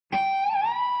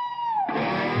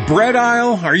Bread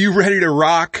aisle, are you ready to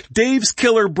rock? Dave's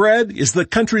Killer Bread is the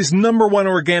country's #1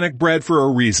 organic bread for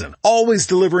a reason. Always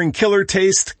delivering killer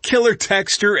taste, killer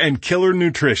texture, and killer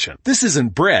nutrition. This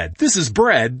isn't bread. This is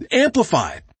bread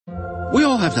amplified. We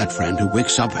all have that friend who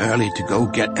wakes up early to go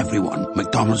get everyone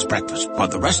McDonald's breakfast, while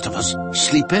the rest of us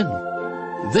sleep in.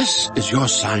 This is your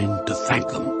sign to thank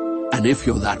them. And if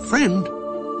you're that friend,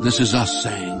 this is us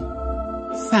saying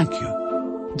thank you.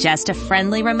 Just a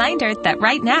friendly reminder that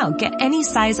right now, get any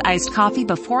size iced coffee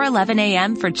before 11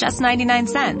 a.m. for just 99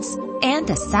 cents. And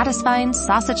a satisfying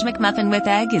sausage McMuffin with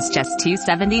egg is just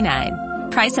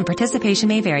 $2.79. Price and participation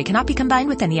may vary. Cannot be combined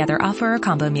with any other offer or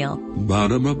combo meal.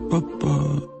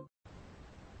 Ba-da-ba-ba-ba.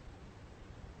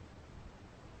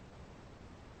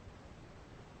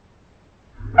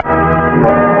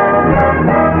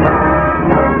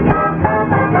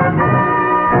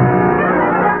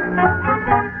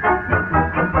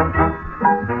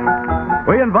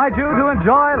 We invite you to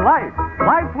enjoy Life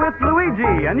with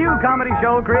Luigi, a new comedy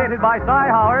show created by Cy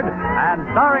Howard and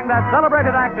starring that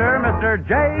celebrated actor, Mr.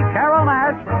 J. Carrol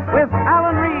Naish, with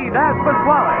Alan Reed as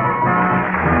Pasquale.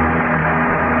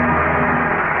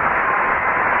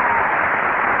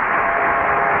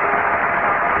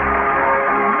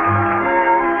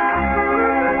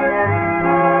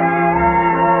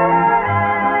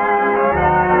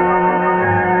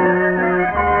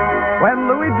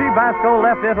 Luigi Basco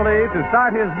left Italy to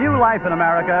start his new life in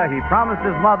America. He promised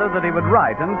his mother that he would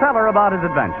write and tell her about his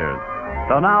adventures.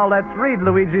 So now let's read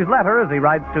Luigi's letter as he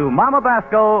writes to Mama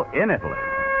Basco in Italy.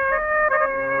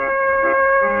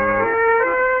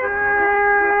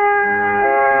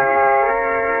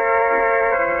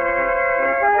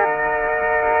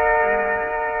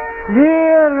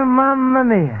 Dear Mamma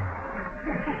Mia,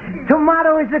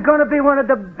 tomorrow is going to be one of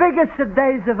the biggest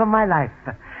days of my life.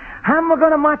 I'm going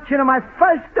to march in my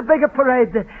first big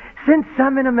parade since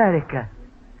I'm in America.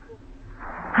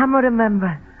 I'm going to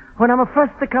remember when I'm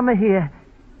first to come here,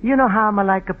 you know how I'm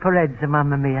like a parade,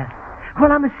 Mamma Mia.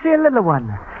 Well, I'm a little one,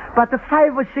 but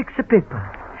 5 or 6 people.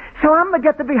 So I'm going to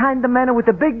get behind the man with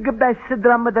the big bass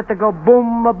drum that go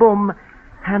boom, boom,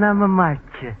 and I'm a march.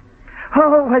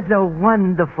 Oh, it was so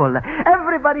wonderful.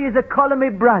 Everybody is calling me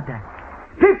brother.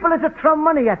 People is throw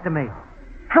money at me.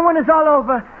 And when it's all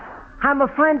over, I'm going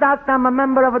to find out I'm a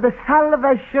member of the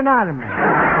Salvation Army.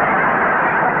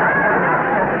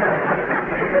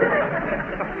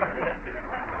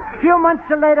 A few months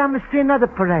later, I'm going to see another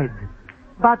parade.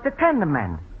 About the 10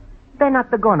 men. They're not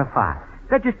going far.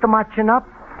 They're just marching up,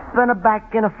 then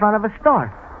back in front of a store.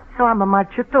 So I'm a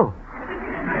marcher too.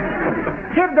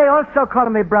 Here they also call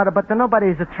me brother, but nobody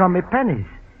is throw me pennies.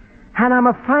 And I'm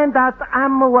going to find out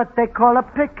I'm what they call a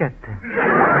picket.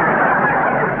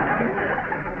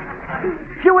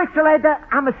 A few weeks later,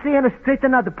 I'm a see in the street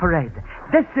another parade.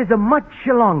 This is a much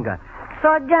longer.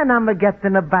 So again, I'm a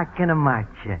getting back in a march.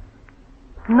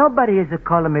 Nobody is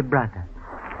calling me brother.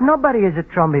 Nobody is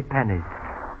throw me pennies.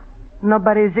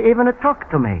 Nobody is even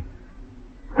talk to me.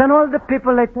 Then all the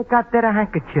people, they take out their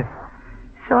handkerchief.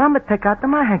 So I'm going to take out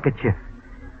my handkerchief.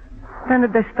 Then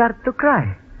they start to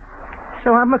cry.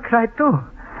 So I'm going to cry too.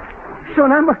 So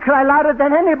I'm going to cry louder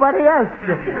than anybody else.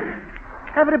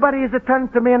 Everybody is turning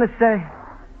to me and say,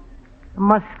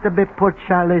 must be poor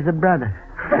Charlie's brother.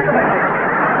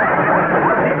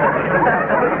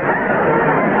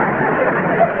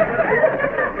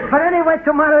 But anyway,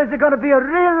 tomorrow is going to be a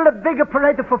real big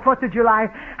parade for 4th of July,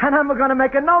 and I'm going to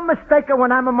make no mistake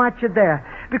when I'm marching there.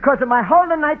 Because of my whole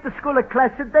night to school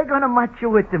class, they're going to march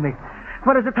with me.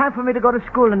 Well, it's time for me to go to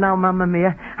school now, Mamma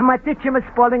Mia. And my teacher, Miss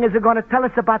Spaulding, is going to tell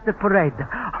us about the parade.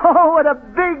 Oh, what a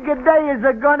big day is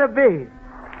it going to be.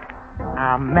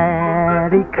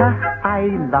 America, I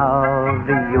love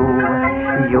you.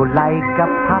 You like a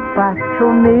papa to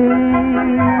me.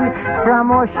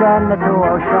 From ocean to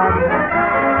ocean.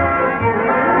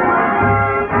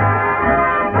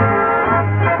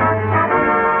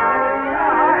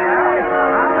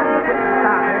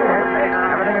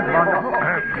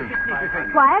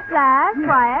 Quiet, class,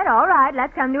 quiet. All right,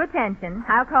 let's come to attention.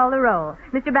 I'll call the roll.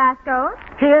 Mr. Basco?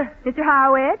 Here. Mr.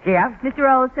 Harwitz? Here. Mr.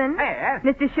 Olson? Here.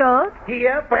 Mr. Schultz?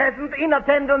 Here, present, in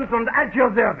attendance, and at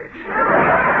your service.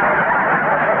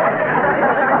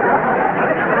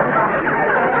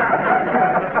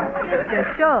 Mr.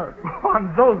 Schultz. Oh,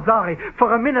 I'm so sorry.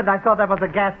 For a minute, I thought I was a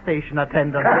gas station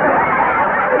attendant.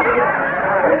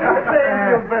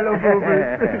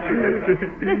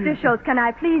 Mr. Schultz, can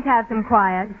I please have some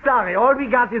quiet? Sorry, all we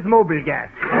got is mobile gas.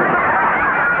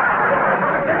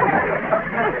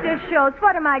 Mr. Schultz,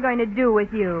 what am I going to do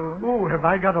with you? Oh, have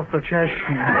I got off the chest?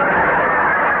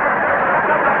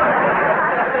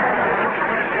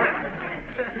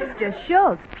 Mr.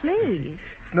 Schultz, please.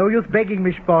 No use begging,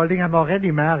 Miss Spaulding. I'm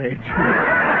already married.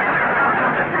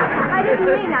 I didn't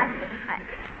mean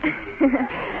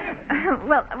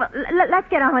Well, let's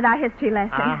get on with our history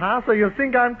lesson. Uh-huh, so you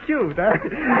think I'm cute, huh?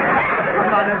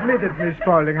 Come on, admit it, Miss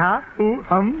Spaulding, huh?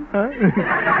 Huh?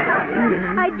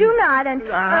 I do not, and...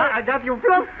 I got you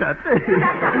flustered.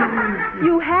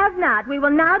 You have not. We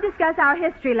will now discuss our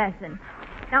history lesson.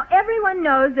 Now, everyone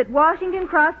knows that Washington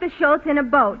crossed the Schultz in a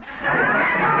boat.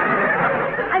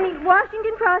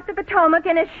 Washington crossed the Potomac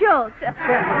in a Schultz.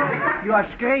 You are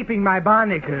scraping my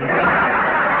barnacles.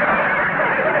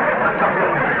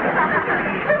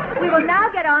 We will now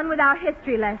get on with our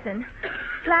history lesson.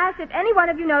 Class, if any one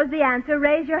of you knows the answer,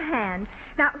 raise your hand.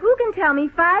 Now, who can tell me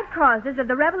 5 causes of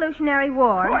the Revolutionary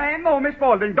War? Oh, no, Miss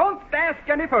Spaulding, don't ask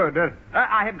any further.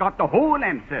 I have got the whole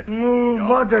answer.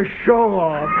 What a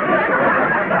show-off.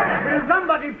 Will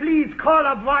somebody please call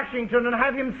up Washington and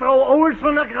have him throw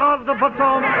Olson across the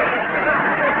Potomac?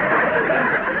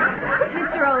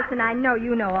 Mr. Olson, I know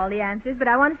you know all the answers, but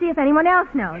I want to see if anyone else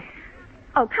knows.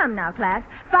 Oh, come now, class.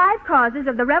 5 causes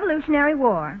of the Revolutionary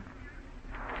War.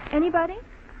 Anybody?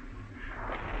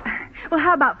 Well,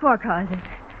 how about 4 causes?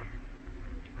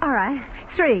 All right.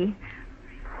 3.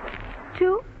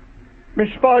 2. Miss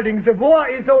Spaulding, the war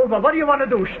is over. What do you want to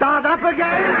do? Start up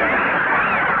again?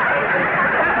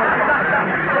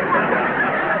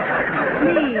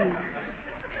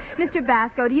 Please. Mr.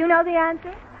 Basco, do you know the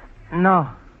answer? No.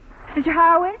 Mr.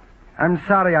 Harwood? I'm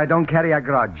sorry, I don't carry a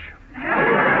grudge.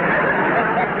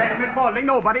 Miss Spaulding,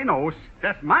 nobody knows.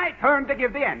 It's my turn to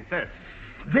give the answer.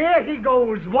 There he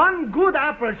goes. One good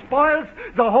apple spoils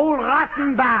the whole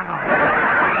rotten barrel.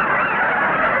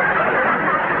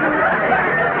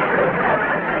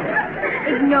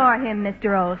 Ignore him,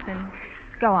 Mr. Olson.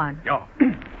 Go on.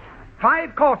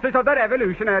 5 causes of the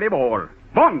Revolutionary War.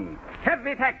 1.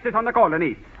 Heavy taxes on the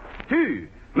colonies. 2.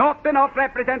 Not enough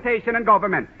representation in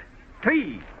government.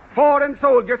 3. Foreign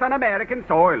soldiers on American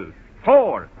soil.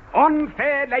 4.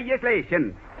 Unfair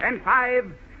legislation. And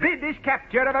 5. British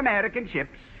capture of American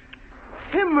ships.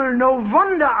 Himmel, no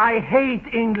wonder I hate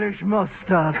English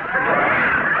mustard.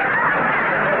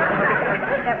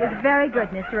 That was very good,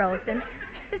 Mr. Olson.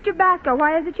 Mr. Basco,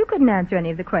 why is it you couldn't answer any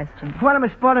of the questions? Well, I'm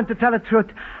Spaulding, to tell the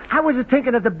truth. I was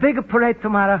thinking of the big parade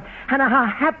tomorrow and how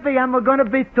happy I'm going to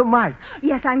be to march.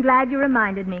 Yes, I'm glad you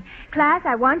reminded me. Class,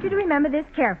 I want you to remember this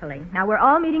carefully. Now, we're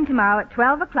all meeting tomorrow at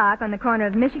 12 o'clock on the corner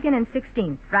of Michigan and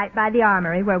 16th, right by the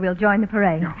Armory, where we'll join the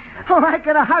parade. Oh, I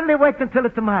can hardly wait until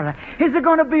tomorrow. Is it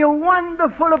going to be a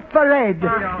wonderful parade?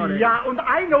 Yeah, and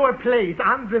I know a place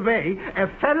on the way. A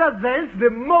fella sells the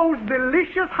most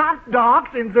delicious hot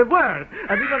dogs in the world.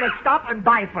 And we're going to stop and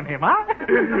buy from him, huh?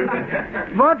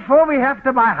 What for we have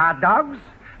to buy hot dogs?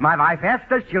 My wife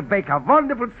asked us, she'll bake a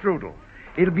wonderful strudel.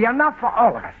 It'll be enough for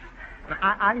all of us.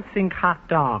 I think hot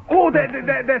dog. Oh,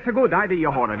 that's a good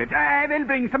idea, Horowitz. I will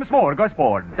bring some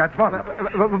smorgasbord. That's wonderful.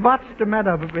 What's the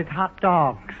matter with hot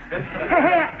dogs?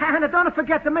 Hey, and don't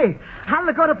forget to me.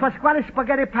 I'll go to Pasquale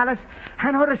Spaghetti Palace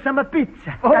and order some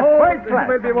pizza. Oh, it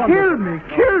will be wonderful.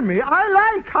 Kill me.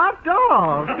 I like hot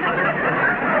dogs.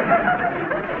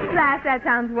 Class, that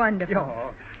sounds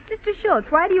wonderful. Mr. Schultz,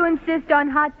 why do you insist on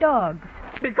hot dogs?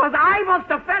 Because I was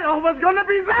the fellow who was going to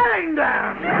be selling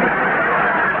them.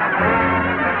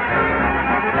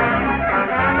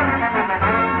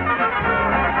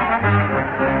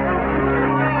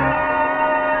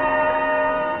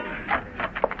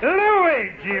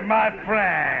 Luigi, my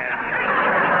friend.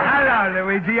 Hello,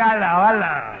 Luigi.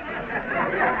 Hello.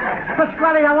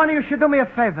 Pasquale, I want you to do me a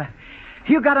favor.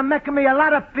 You got to make me a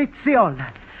lot of pizzioli.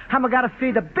 I'm got to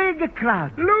feed a big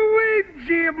crowd.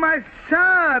 Luigi, my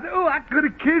son. Oh, I could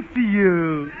have kissed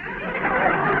you.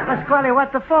 Pasquale,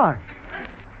 what the for?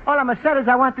 All I'm saying is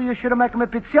I want you should make me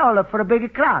pizzola for a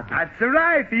big crowd. That's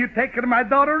right. You taking my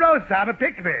daughter Rosa on a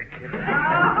picnic.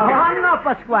 Oh, no,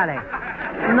 Pasquale.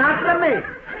 Not to me.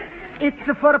 It's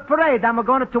for a parade. I'm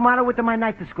going tomorrow with my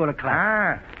night school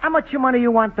class. How much money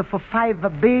you want for 5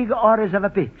 big orders of a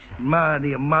pizza? Money.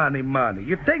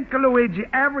 You think, Luigi,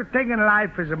 everything in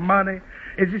life is money?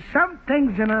 Is there some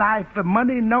things in life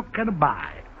money no can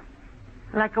buy?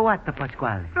 Like what,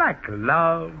 Pasquale? Like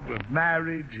love,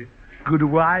 marriage, good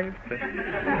wife.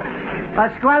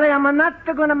 Pasquale, I'm not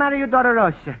going to marry your daughter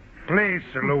Rosa. Please,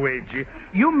 Luigi,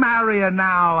 you marry her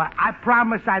now. I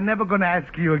promise I'm never going to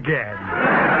ask you again.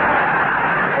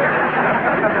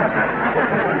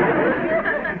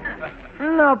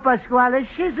 No, Pasquale,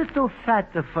 she's too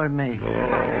fat for me.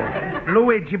 Oh.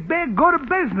 Luigi, be good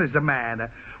businessman.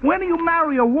 When you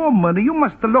marry a woman, you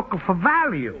must look for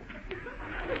value.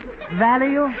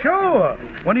 Value? Sure.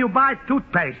 When you buy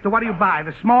toothpaste, what do you buy?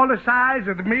 The smaller size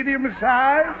or the medium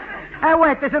size? Hey,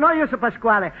 wait, there's no use of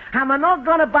Pasquale. I'm not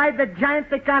going to buy the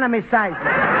giant economy size.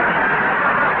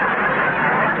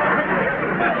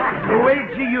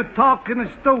 Luigi, you're talking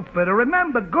stupid.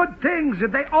 Remember, good things,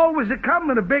 they always come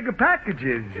in the bigger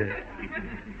packages.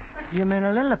 You mean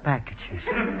a little packages?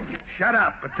 Shut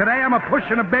up. But today I'm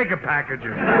pushing a bigger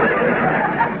packages.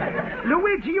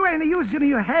 Luigi, you ain't using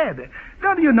your head.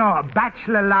 Don't you know a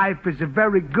bachelor life is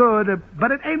very good,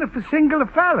 but it ain't for single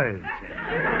fellas.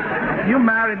 You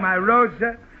marry my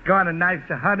Rosa, go on a nice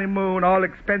honeymoon, all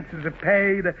expenses are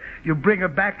paid. You bring her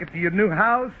back into your new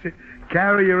house,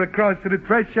 carry her across to the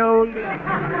threshold.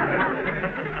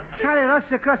 Carry us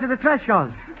across the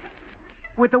threshold?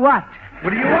 With the what? What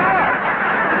do you want?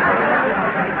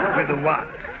 With the what?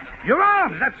 Your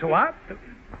arms, that's what.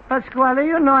 Pasquale,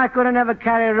 you know I could have never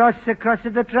carried Rosa across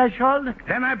the threshold.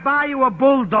 Then I buy you a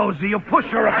bulldozer, you push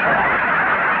her across.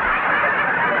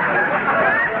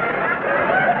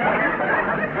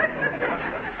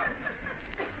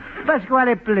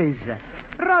 Pasquale, please.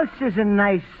 Rosa is a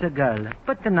nice girl,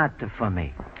 but not for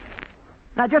me.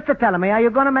 Now, just to tell me, are you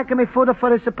going to make me food for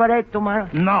this parade tomorrow?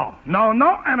 No, and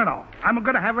no. I'm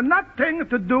going to have nothing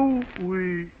to do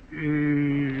with...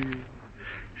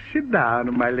 Sit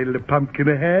down, my little pumpkin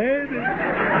head.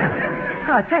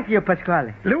 Oh, thank you,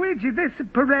 Pasquale. Luigi, this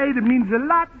parade means a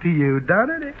lot to you,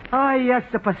 doesn't it? Oh, yes,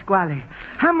 Pasquale.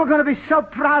 I'm going to be so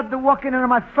proud to walk in on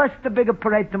my first big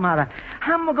parade tomorrow.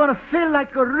 I'm going to feel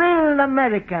like a real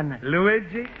American.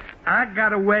 Luigi, I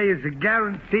got a way as a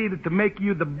guarantee to make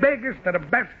you the biggest and the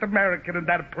best American in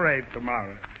that parade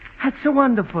tomorrow. That's so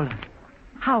wonderful.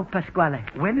 How, Pasquale?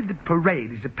 When the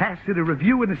parade is passed to the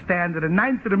review in the stand at the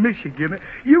 9th of the Michigan,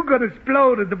 you're going to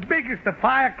explode the biggest of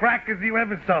firecrackers you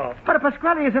ever saw. But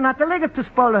Pasquale is not illegal to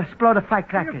explode the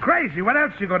firecrackers. You're crazy. What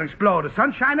else are you going to explode? The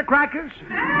sunshine crackers?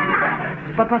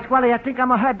 But Pasquale, I think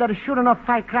I'm heard that shooting off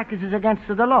firecrackers is against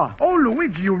the law. Oh,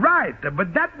 Luigi, you're right.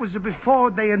 But that was before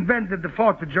they invented the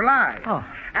 4th of July. Oh.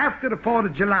 After the 4th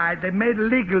of July, they made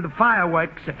illegal the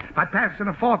fireworks by passing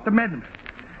the 4th Amendment.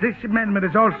 This amendment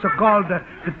is also called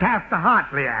the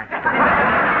Taft-Hartley Act.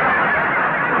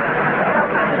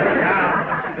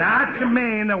 Now, that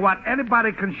means what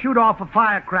anybody can shoot off of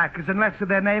firecrackers unless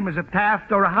their name is a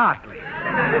Taft or a Hartley.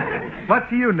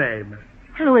 What's your name?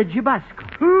 Luigi Basco.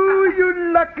 Ooh,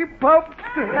 you lucky pup.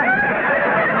 Hey,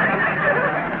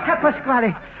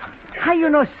 Pasquale, how you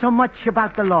know so much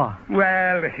about the law?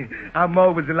 Well, I'm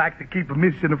always like to keep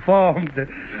misinformed.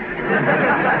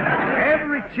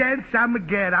 Every chance I'm going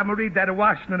to get, I'm going to read that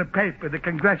Washington paper, the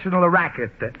Congressional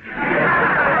Racket.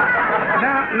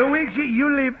 Now, Luigi, you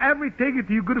leave everything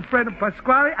to your good friend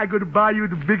Pasquale. I'm going to buy you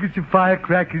the biggest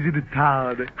firecrackers in the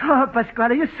town. Oh,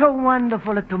 Pasquale, you're so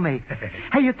wonderful to me.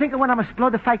 Hey, you think when I'm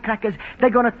explode the firecrackers, they're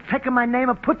going to take my name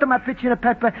and put my picture in a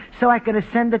paper so I can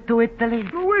send it to Italy?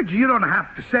 Luigi, you don't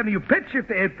have to send your picture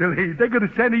to Italy. They're going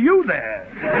to send you there.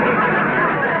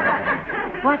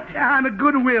 What? On a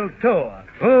goodwill tour.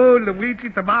 Oh, Luigi,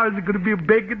 tomorrow's going to be a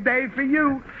big day for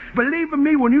you. Believe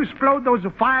me, when you explode those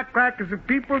firecrackers of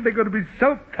people, they're going to be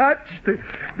so touched,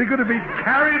 they're going to be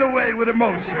carried away with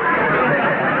emotion.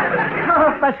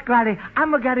 Oh, Pasquale, I'm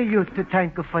going to get you to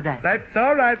thank you for that. That's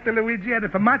all right, Luigi, and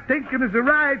if my thinking is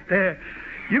right,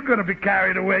 you're going to be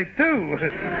carried away, too.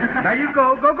 Now, you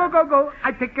go.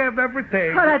 I take care of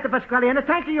everything. All right, Pasquale, and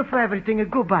thank you for everything,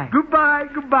 and goodbye. Goodbye,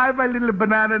 my little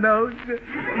banana nose. And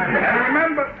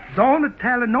remember, don't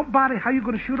tell nobody how you're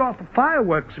going to shoot off the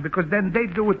fireworks, because then they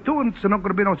do it, too, and it's not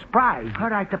going to be no surprise. All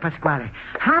right, Pasquale.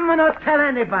 I'm going to tell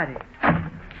anybody.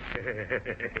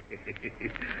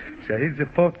 So here's the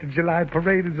 4th of July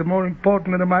parade is more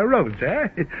important than my rose, eh?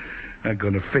 I'm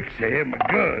going to fix him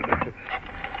good.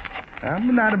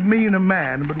 I'm not a mean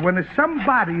man, but when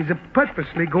somebody is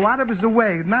purposely go out of his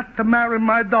way not to marry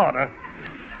my daughter,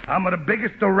 I'm the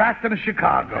biggest rat in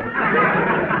Chicago.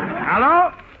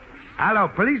 Hello? Hello,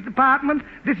 police department?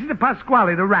 This is the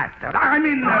Pasquale, the rat. Hello.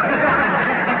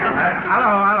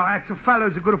 That's a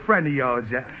fellow's a good friend of yours.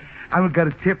 I've got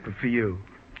a tip for you.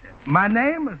 My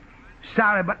name?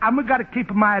 Sorry, but I'm going to keep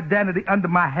my identity under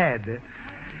my head.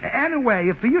 Anyway,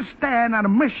 if you stand on a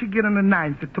Michigan on the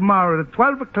 9th tomorrow at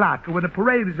 12 o'clock when the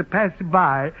parade is passing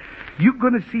by, you're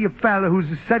going to see a fella who's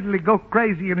suddenly go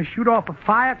crazy and shoot off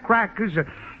firecrackers,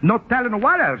 no telling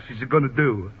what else he's going to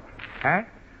do. Huh?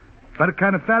 What the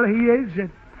kind of fella he is?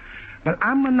 Well,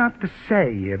 I'm not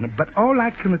saying, but all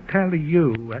I can tell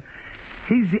you,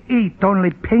 he's eat only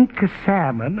pink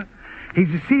salmon. He's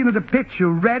seen the picture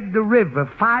Red the River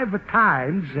 5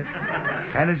 times,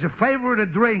 and his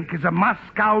favorite drink is a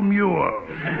Moscow Mule.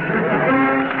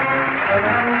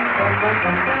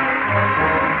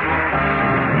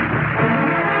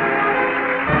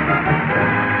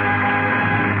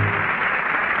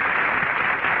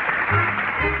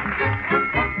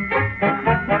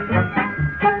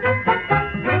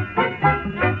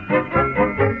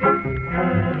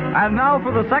 And now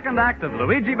for the second act of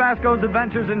Luigi Basco's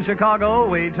adventures in Chicago,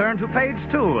 we turn to page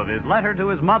 2 of his letter to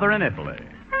his mother in Italy.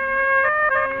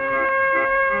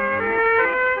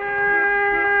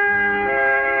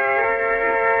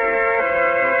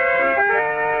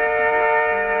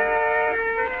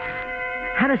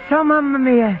 And so, Mamma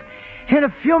Mia, in a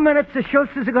few minutes the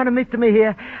Schultzes are going to meet me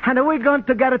here, and we're going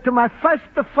together to my first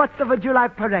 4th of July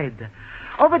parade.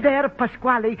 Over there,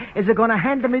 Pasquale is going to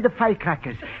hand me the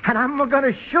firecrackers, and I'm going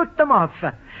to shoot them off.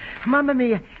 Mamma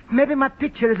Mia, maybe my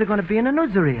picture is going to be in a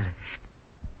newsreel.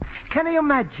 Can you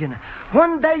imagine?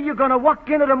 One day you're going to walk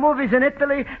into the movies in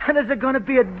Italy, and there's going to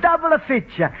be a double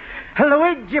feature.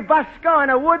 Luigi Basco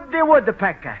and a Woody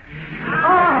Woodpecker.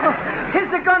 Oh,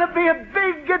 it's going to be a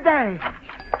big day.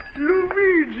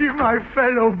 Luigi, my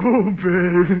fellow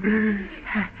booby.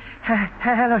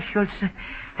 Hello, Schultz.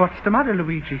 What's the matter,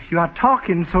 Luigi? You are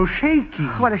talking so shaky.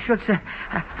 Well, Schultz,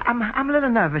 I'm a little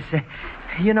nervous.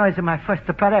 You know, it's my first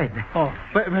parade. Oh,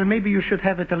 well, maybe you should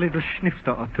have it a little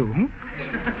snifter or two,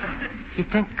 You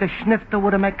think a snifter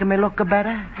would make me look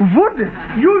better? Would it?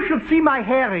 You should see my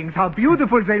herrings, how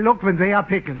beautiful they look when they are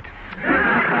pickled.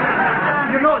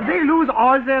 You know, they lose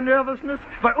all their nervousness.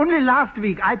 But only last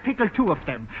week I pickled 2 of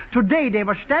them. Today they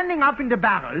were standing up in the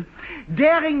barrel,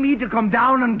 daring me to come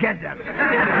down and get them.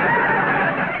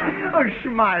 Oh,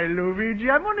 smile, Luigi.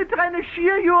 I'm only trying to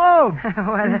cheer you up.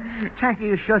 Well, thank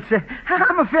you, Schultz.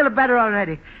 I'm feeling better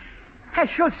already. Hey,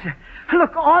 Schultz,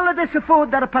 look, all of this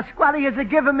food that Pasquale has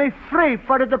given me free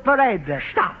for the parade.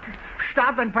 Stop.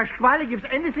 When Pasquale gives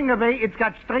anything away, it's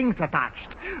got strings attached.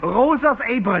 Rosa's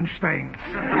apron strings.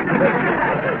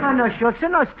 Oh, no, Schultz,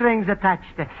 no strings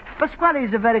attached. Pasquale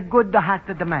is a very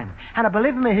good-hearted man. And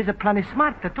believe me, he's plenty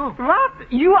smart, too.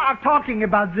 What? You are talking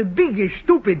about the biggest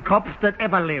stupid cops that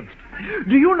ever lived.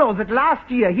 Do you know that last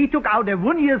year he took out a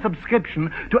 1-year subscription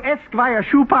to Esquire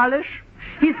Shoe Polish?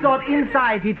 He thought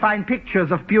inside he'd find pictures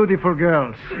of beautiful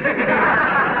girls.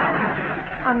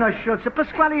 Oh, no, Schultz.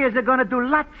 Pasquale is going to do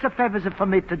lots of favors for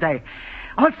me today.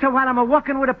 Also, while I'm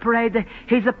walking with a parade,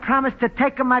 he's promised to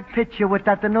take my picture with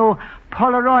that new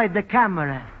Polaroid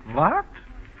camera. What?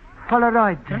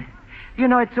 Polaroid. Huh? You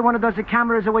know, it's one of those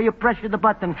cameras where you press the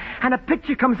button, and a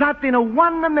picture comes out in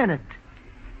 1 minute.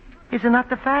 Isn't that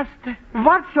fast?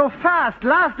 What so fast?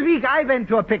 Last week I went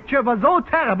to a picture. It was so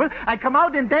terrible, I come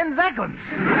out in 10 seconds.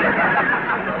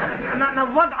 Now,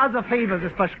 what other favors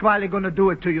is Pasquale going to do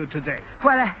it to you today?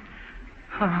 Well,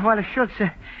 Schultz,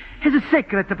 it's a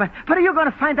secret, but you're going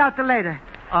to find out later.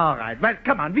 All right. Well,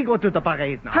 come on, we go to the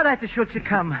parade now. All right, Schultz,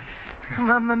 come.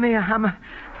 Mamma Mia,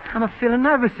 I'm feeling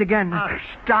nervous again.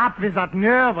 Stop with that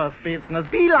nervous business.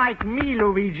 Be like me,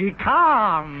 Luigi.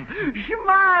 Calm.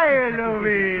 Smile,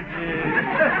 Luigi.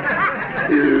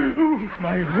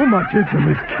 My rheumatism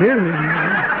is killing me.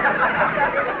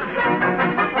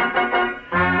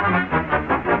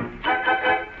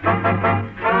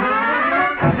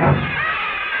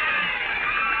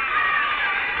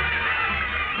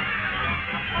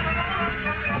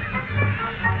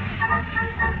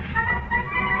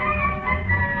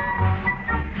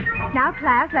 Now,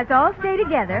 class, let's all stay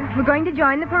together. We're going to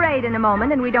join the parade in a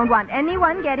moment, and we don't want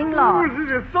anyone getting lost. Oh, this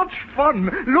is such fun.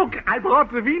 Look, I brought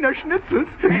the Wiener Schnitzels.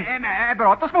 And I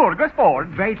brought the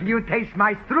smorgasbord. Wait till you taste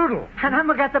my strudel. And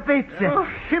I'm got the pizza. Oh,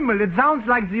 Himmel, it sounds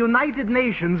like the United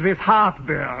Nations with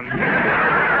heartburn.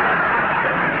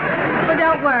 Well,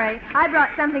 don't worry. I brought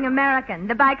something American,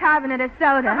 the bicarbonate of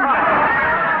soda.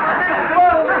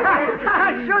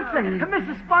 Schultz,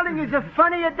 Mrs. Spaulding is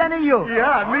funnier than you.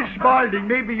 Yeah, Miss Spaulding.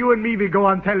 Maybe you and me will go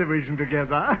on television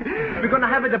together. We're going to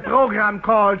have a program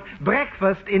called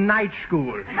Breakfast in Night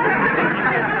School.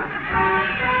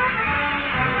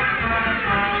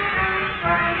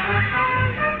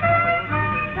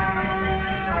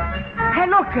 Hey,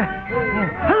 look.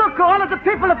 Look, all of the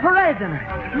people are parading.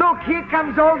 Look, here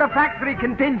comes all the factory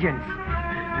contingents.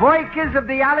 Workers of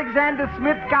the Alexander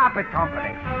Smith Carpet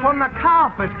Company. From the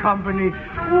Carpet Company?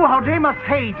 Ooh, how they must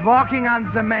hate walking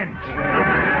on cement.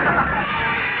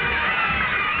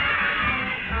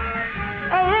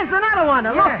 Hey, here's another one.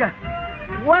 Look.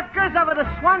 Workers of the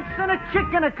Swanson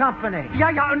Chicken Company.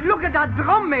 Yeah, and look at that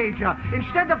drum major.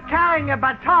 Instead of carrying a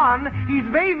baton, he's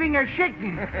waving a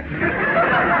chicken.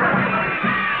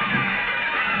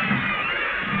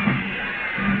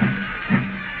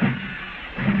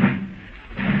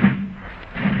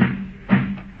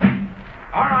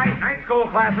 All right, night school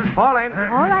class is falling.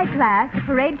 All right, class. The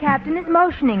parade captain is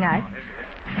motioning us.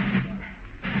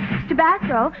 Mr.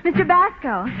 Basco. Mr.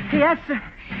 Basco. Yes, sir.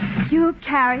 You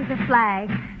carry the flag.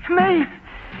 Me?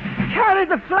 Carry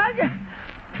the flag?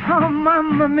 Oh,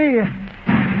 Mamma Mia.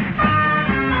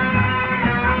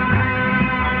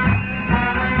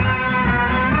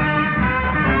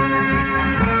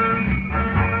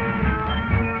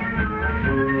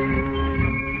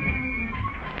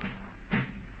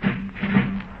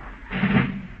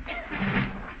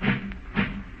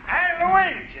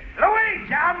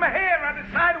 I'm here on the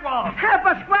sidewalk. Hey,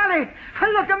 Pasquale,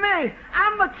 look at me.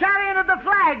 I'm the carrying of the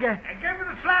flag. Give me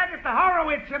the flag at the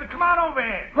Horowitz and come on over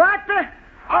here. What?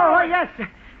 Oh, yes.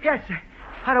 Yes.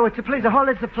 Horowitz, please hold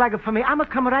this flag for me. I'm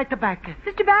coming right back.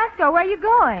 Mr. Basco, where are you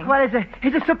going? Well,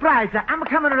 it's a surprise. I'm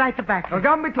coming right back.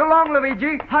 Don't be too long,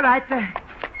 Luigi. All right.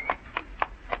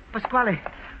 Pasquale,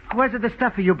 where's the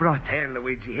stuff you brought? Here,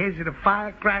 Luigi. Here's the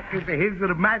firecrackers, here's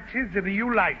the matches, and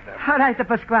you light them. All right,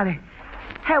 Pasquale.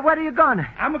 Hey, where are you going?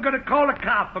 I'm going to call a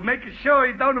cop and make sure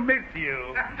he don't miss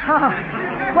you. Oh,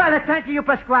 well, thank you,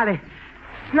 Pasquale.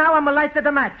 Now I'm light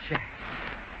the match. Hey,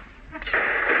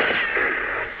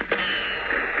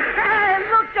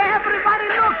 look, everybody,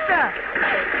 look.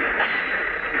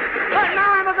 Well,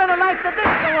 now I'm going to light the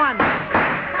disco one.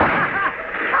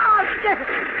 Oh, shit.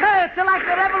 Hey, it's like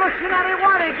the Revolutionary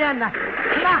War again. Now,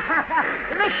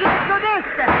 listen to this.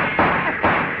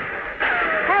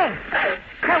 Hey,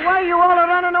 why are you all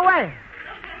running away?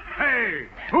 Hey,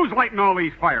 who's lighting all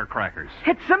these firecrackers?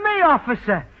 It's me,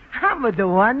 officer. I'm the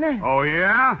one. Oh,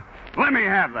 yeah? Let me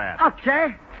have that.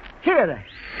 Okay. Here.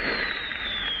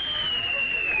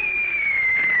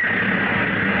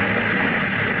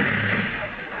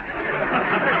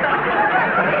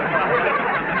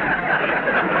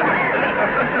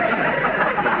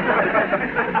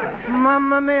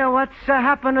 Mamma mia, what's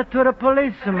happened to the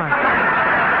policeman?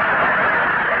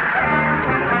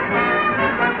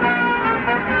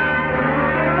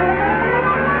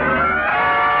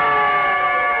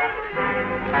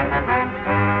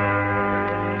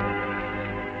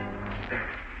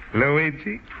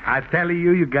 Luigi, I tell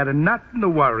you got nothing to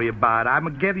worry about. I'm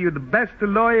going to give you the best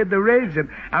lawyer there is, and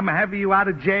I'm going to have you out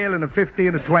of jail in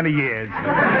 15 or 20 years.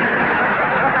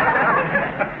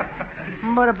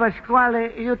 But,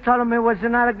 Pasquale, you told me it was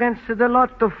not against the law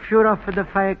to shoot off the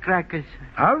firecrackers.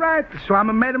 All right, so I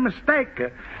made a mistake.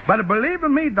 But believe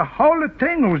me, the whole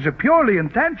thing was purely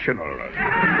intentional.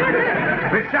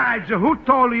 Besides, who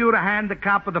told you to hand the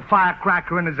cop the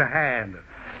firecracker in his hand?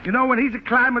 You know, when he's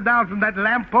climbing down from that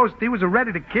lamppost, he was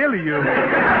ready to kill you.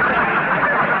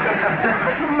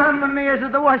 Mamma mia,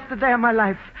 it's the worst day of my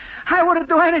life. I wouldn't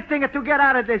do anything to get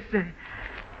out of this.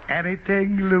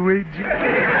 Anything, Luigi?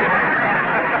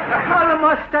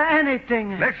 Almost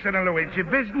anything. Listen, Luigi,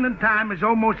 visiting time is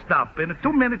almost up. In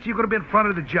 2 minutes, you're going to be in front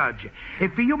of the judge.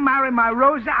 If you marry my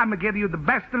Rosa, I'm going to give you the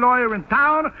best lawyer in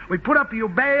town. We put up your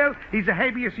bail. He's a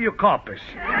habeas corpus.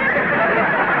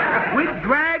 We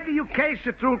drag your case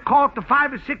through court to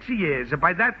 5 or 6 years. And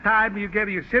by that time, you get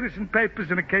your citizen papers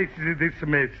and the case is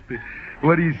dismissed.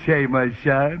 What do you say, my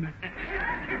son?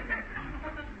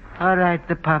 All right,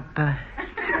 Papa.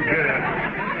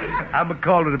 I'm going to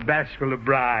call her the bashful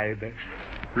bride.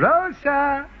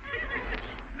 Rosa!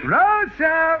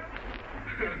 Rosa!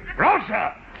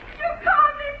 Rosa! You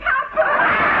called me Papa!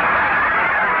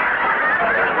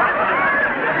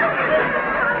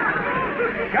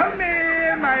 Come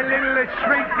here, my little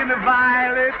shrinking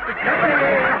violet. Come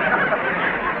here.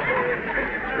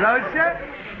 Rosa,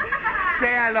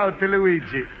 say hello to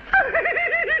Luigi.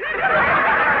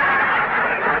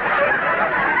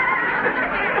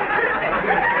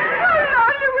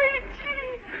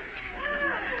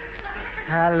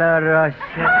 Hello, Rosa.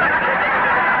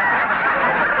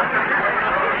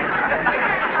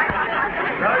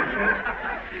 Rosa,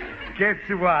 guess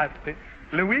what?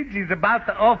 Luigi's about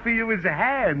to offer you his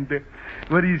hand.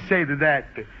 What do you say to that?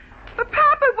 But,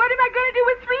 Papa, what am I going to do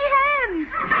with 3 hands?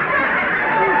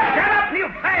 Shut up, you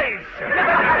face!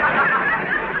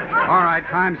 All right,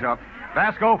 time's up.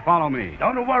 Basco, follow me.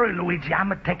 Don't worry, Luigi. I'm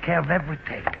going to take care of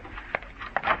everything.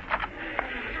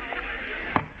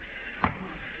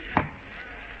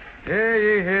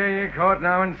 Hear ye, court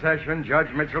now in session.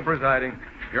 Judge Mitchell presiding.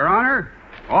 Your Honor,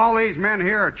 all these men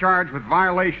here are charged with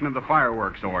violation of the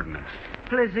fireworks ordinance.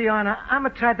 Please, Your Honor, I'm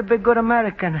trying to be good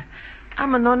American.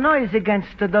 I'm no noise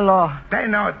against the law. Pay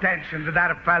no attention to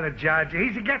that fella, Judge.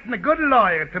 He's getting a good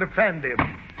lawyer to defend him.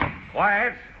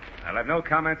 Quiet. I'll have no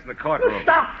comments in the courtroom.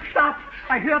 Stop.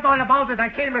 I heard all about it. I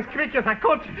came as quick as I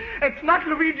could. It's not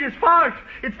Luigi's fault.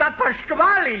 It's that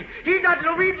Pasquale. He got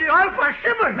Luigi all for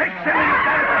shimmer. Listen,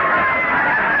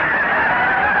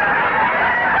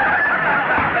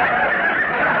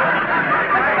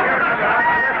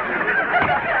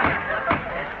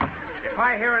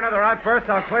 I hear another outburst,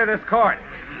 I'll clear this court.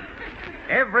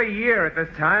 Every year at this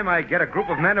time, I get a group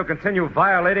of men who continue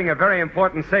violating a very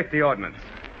important safety ordinance.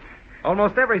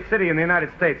 Almost every city in the United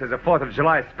States has a 4th of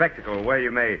July spectacle where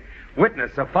you may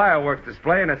witness a fireworks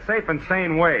display in a safe and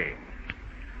sane way.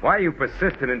 Why you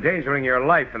persist in endangering your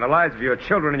life and the lives of your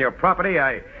children and your property,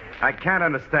 I can't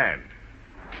understand.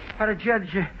 But,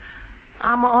 Judge,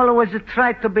 I'm always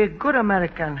tried to be a good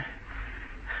American.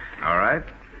 All right.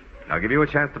 I'll give you a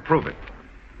chance to prove it.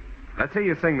 Let's hear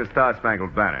you sing the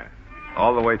Star-Spangled Banner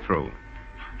all the way through.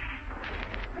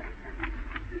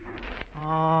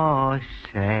 Oh,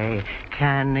 say,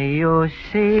 can you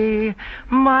see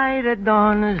by the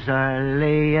dawn's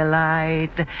early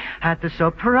light, at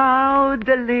so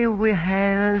proudly we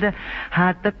held,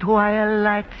 at the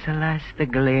twilight's last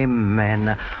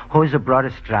gleaming, whose broad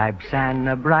stripes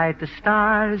and bright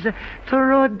stars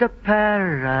through the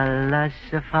perilous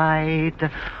fight,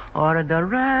 o'er the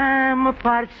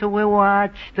ramparts we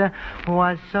watched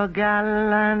was so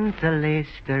gallantly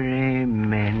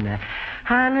streaming,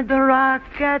 and the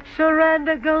rockets'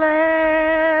 red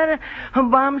glare,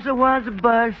 bombs was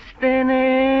bursting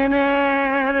in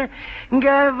air,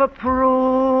 gave a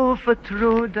proof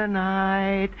through the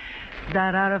night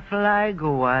that our flag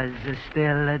was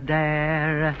still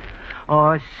there.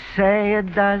 Oh, say,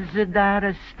 does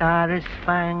that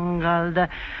star-spangled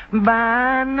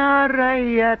banner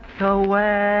yet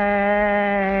wave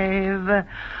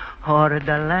o'er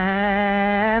the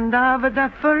land of the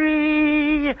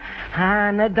free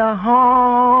and the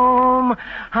home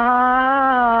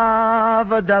of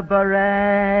the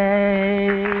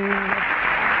brave?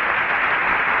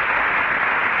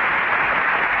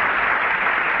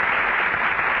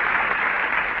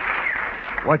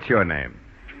 What's your name?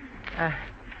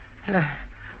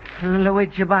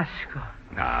 Luigi Basco.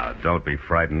 Now, don't be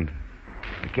frightened.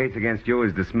 The case against you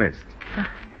is dismissed.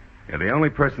 You're the only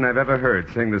person I've ever heard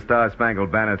sing the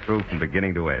Star-Spangled Banner through from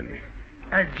beginning to end.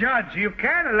 Judge, you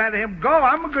can't let him go.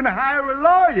 I'm going to hire a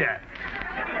lawyer.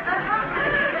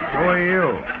 Who are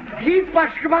you? He's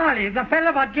Pasquale, the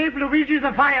fellow that gave Luigi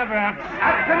the fireworks.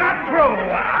 That's not true.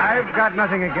 I've got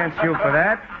nothing against you for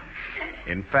that.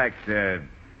 In fact,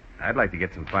 I'd like to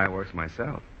get some fireworks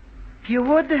myself. You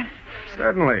would?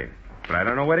 Certainly, but I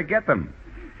don't know where to get them.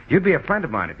 You'd be a friend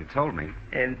of mine if you told me.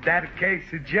 In that case,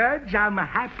 Judge, I'm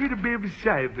happy to be of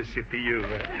service to you.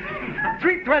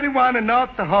 321 and North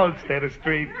the Holstead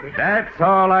Street. That's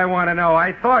all I want to know.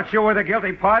 I thought you were the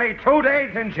guilty party. 2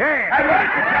 days in jail.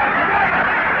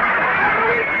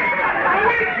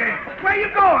 Luigi, where you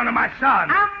going, my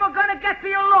son? I'm going to get to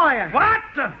your lawyer. What?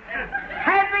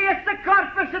 Heaviest the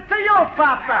corpus to you,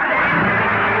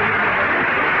 Papa.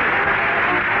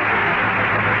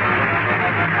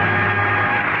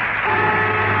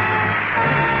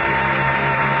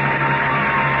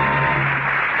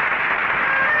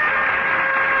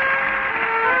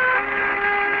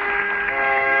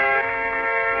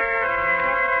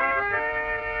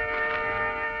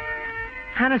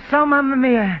 And so, Mamma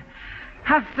Mia,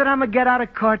 after I'm going to get out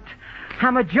of court,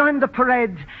 I'm going to join the parade,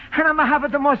 and I'm going to have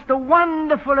the most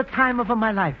wonderful time of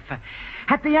my life.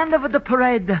 At the end of the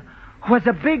parade was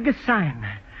a big sign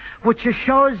which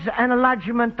shows an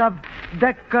enlargement of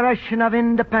Declaration of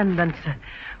Independence,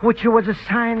 which was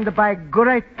signed by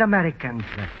great Americans.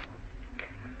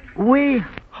 We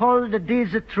hold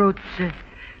these truths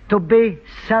to be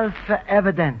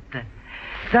self-evident,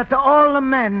 that all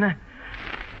men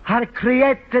are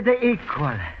created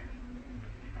equal.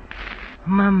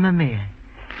 Mamma Mia,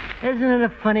 isn't it a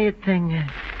funny thing?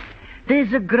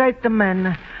 These great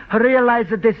men realized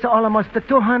this almost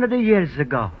 200 years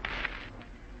ago.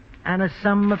 And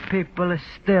some people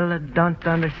still don't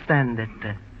understand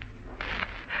it.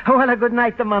 Well, a good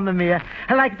night, Mamma Mia.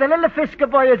 Like the little Fisker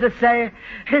boy used to say,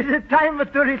 it's time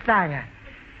to retire.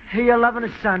 Your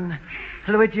loving son,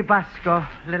 Luigi Basco,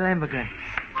 little immigrant.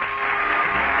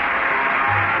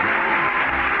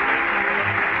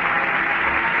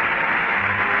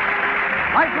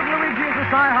 Life with Luigi is a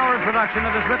Cy Howard production.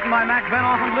 It is written by Mac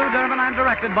Benoff and Lou Durbin and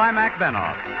directed by Mac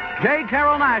Benoff. J.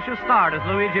 Carrol Naish is starred as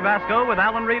Luigi Basco, with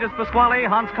Alan Reed as Pasquale,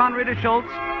 Hans Conried as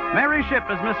Schultz, Mary Shipp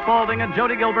as Miss Spaulding, and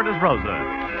Jody Gilbert as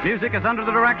Rosa. Music is under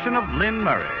the direction of Lynn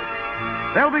Murray.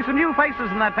 There'll be some new faces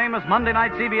in that famous Monday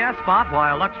night CBS spot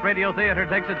while Lux Radio Theater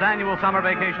takes its annual summer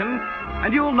vacation,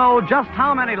 and you'll know just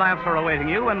how many laughs are awaiting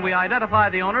you when we identify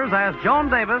the owners as Joan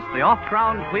Davis, the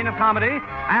oft-crowned Queen of Comedy,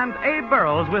 and Abe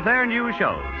Burrows with their new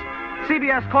shows.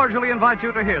 CBS cordially invites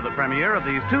you to hear the premiere of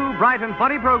these two bright and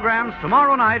funny programs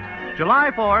tomorrow night,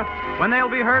 July 4th, when they'll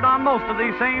be heard on most of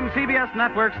these same CBS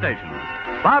network stations.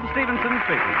 Bob Stevenson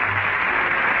speaking.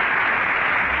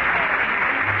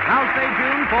 Now stay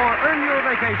tuned for Earn Your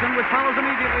Vacation, which follows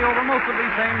immediately over most of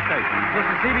these same stations. This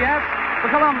is CBS, the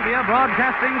Columbia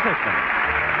Broadcasting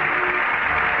System.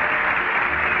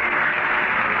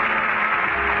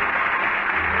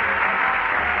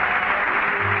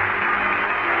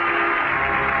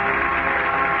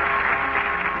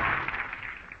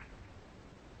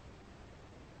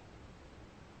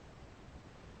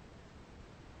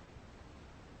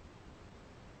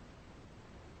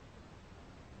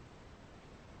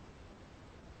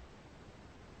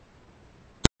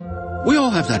 We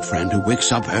all have that friend who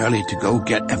wakes up early to go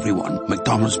get everyone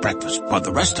McDonald's breakfast, while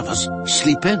the rest of us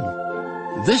sleep in.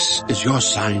 This is your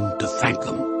sign to thank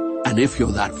them. And if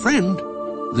you're that friend,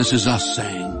 this is us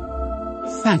saying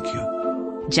thank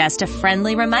you. Just a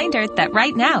friendly reminder that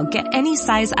right now, get any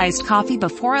size iced coffee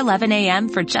before 11 a.m.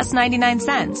 for just 99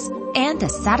 cents. And a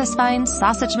satisfying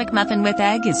sausage McMuffin with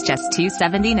egg is just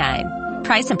 $2.79.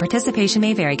 Price and participation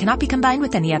may vary. Cannot be combined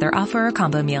with any other offer or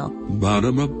combo meal.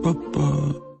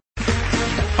 Ba-da-ba-ba-ba.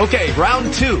 Okay,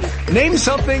 round two. Name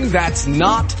something that's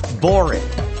not boring.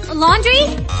 A laundry?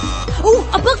 Ooh,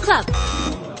 a book club.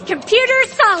 Computer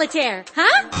solitaire,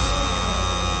 huh?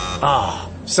 Ah,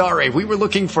 sorry, we were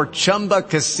looking for Chumba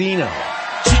Casino.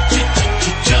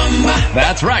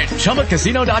 That's right,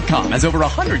 ChumbaCasino.com has over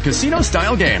 100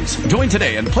 casino-style games. Join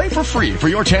today and play for free for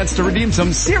your chance to redeem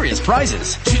some serious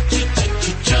prizes.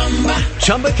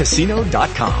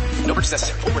 ChumbaCasino.com. No purchase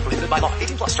necessary. Void where prohibited by law.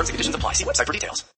 18+ terms and conditions apply. See website for details.